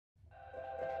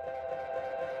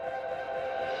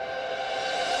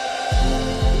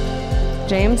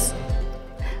James.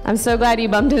 I'm so glad you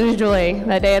bumped into Julie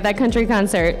that day at that country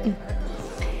concert.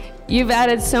 You've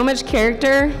added so much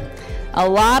character, a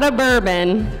lot of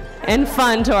bourbon, and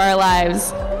fun to our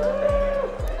lives.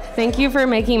 Thank you for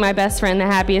making my best friend the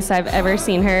happiest I've ever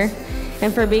seen her,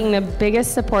 and for being the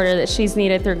biggest supporter that she's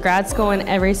needed through grad school and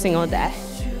every single day.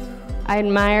 I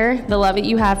admire the love that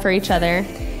you have for each other,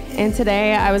 and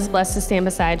today I was blessed to stand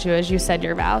beside you as you said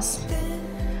your vows.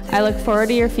 I look forward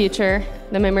to your future,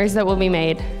 the memories that will be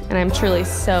made, and I'm truly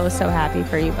so, so happy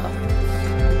for you both.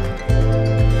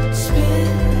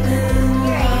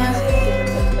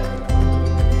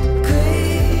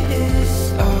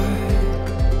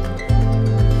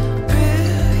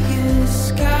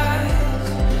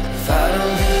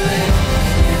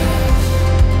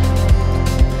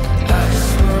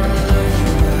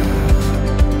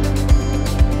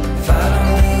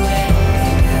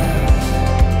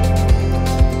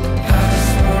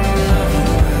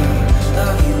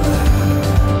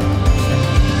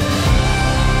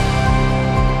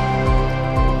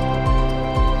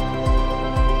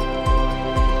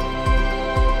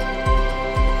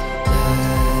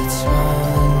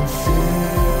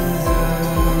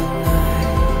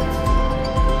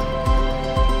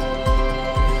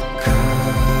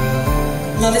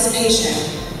 Love is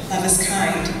patient, love is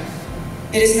kind.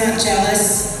 It is not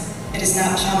jealous, it is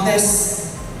not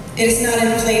pompous, it is not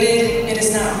inflated, it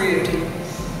is not rude.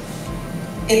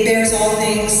 It bears all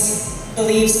things,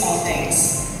 believes all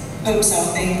things, hopes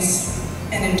all things,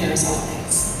 and endures all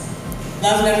things.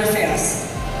 Love never fails.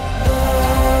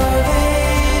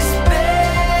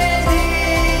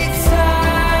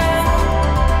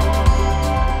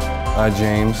 I,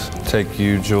 James, take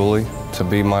you, Julie, to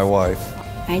be my wife.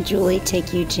 I, Julie,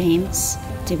 take you, James,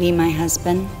 to be my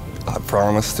husband. I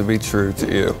promise to be true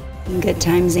to you. In good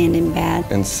times and in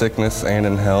bad. In sickness and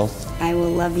in health. I will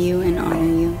love you and honor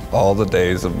you. All the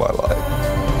days of my life.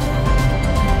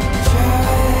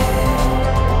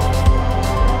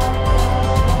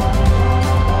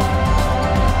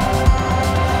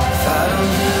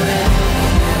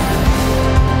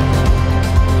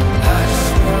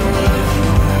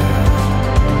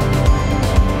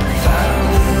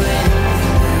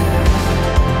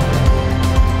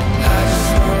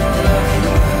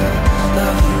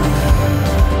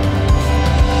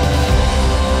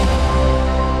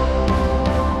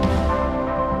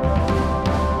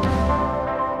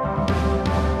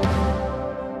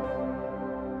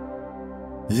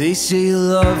 They say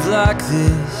love like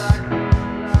this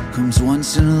comes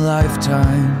once in a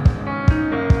lifetime.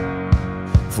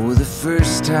 For the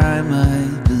first time I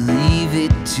believe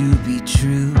it to be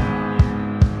true.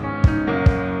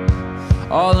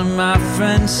 All of my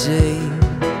friends say,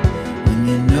 when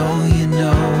you know, you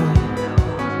know.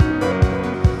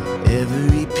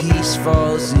 Every piece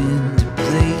falls into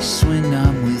place when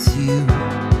I'm with you.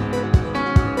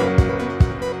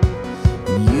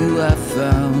 In you I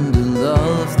found a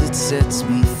love that sets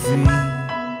me free.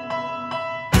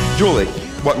 Julie,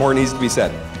 what more needs to be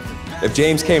said? If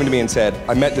James came to me and said,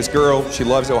 I met this girl, she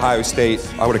loves Ohio State,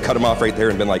 I would have cut him off right there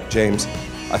and been like, James,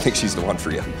 I think she's the one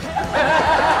for you.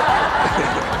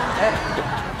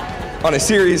 On a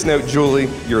serious note, Julie,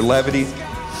 your levity,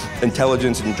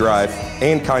 intelligence, and drive,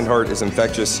 and kind heart is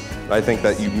infectious. I think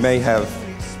that you may have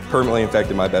permanently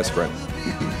infected my best friend.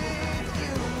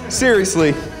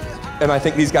 Seriously, and I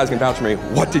think these guys can vouch for me,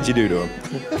 what did you do to him?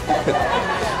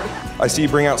 I see you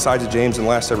bring out sides of James in the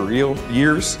last several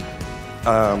years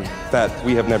that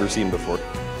we have never seen before.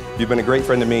 You've been a great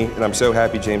friend to me, and I'm so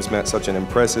happy James met such an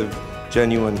impressive,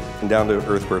 genuine, and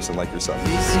down-to-earth person like yourself.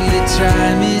 You see the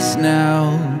time is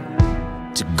now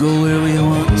to go where we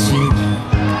want to.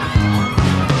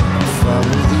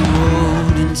 Follow the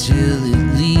road until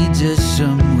it leads us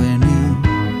somewhere new.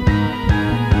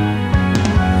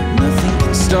 Nothing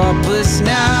can stop us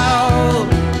now.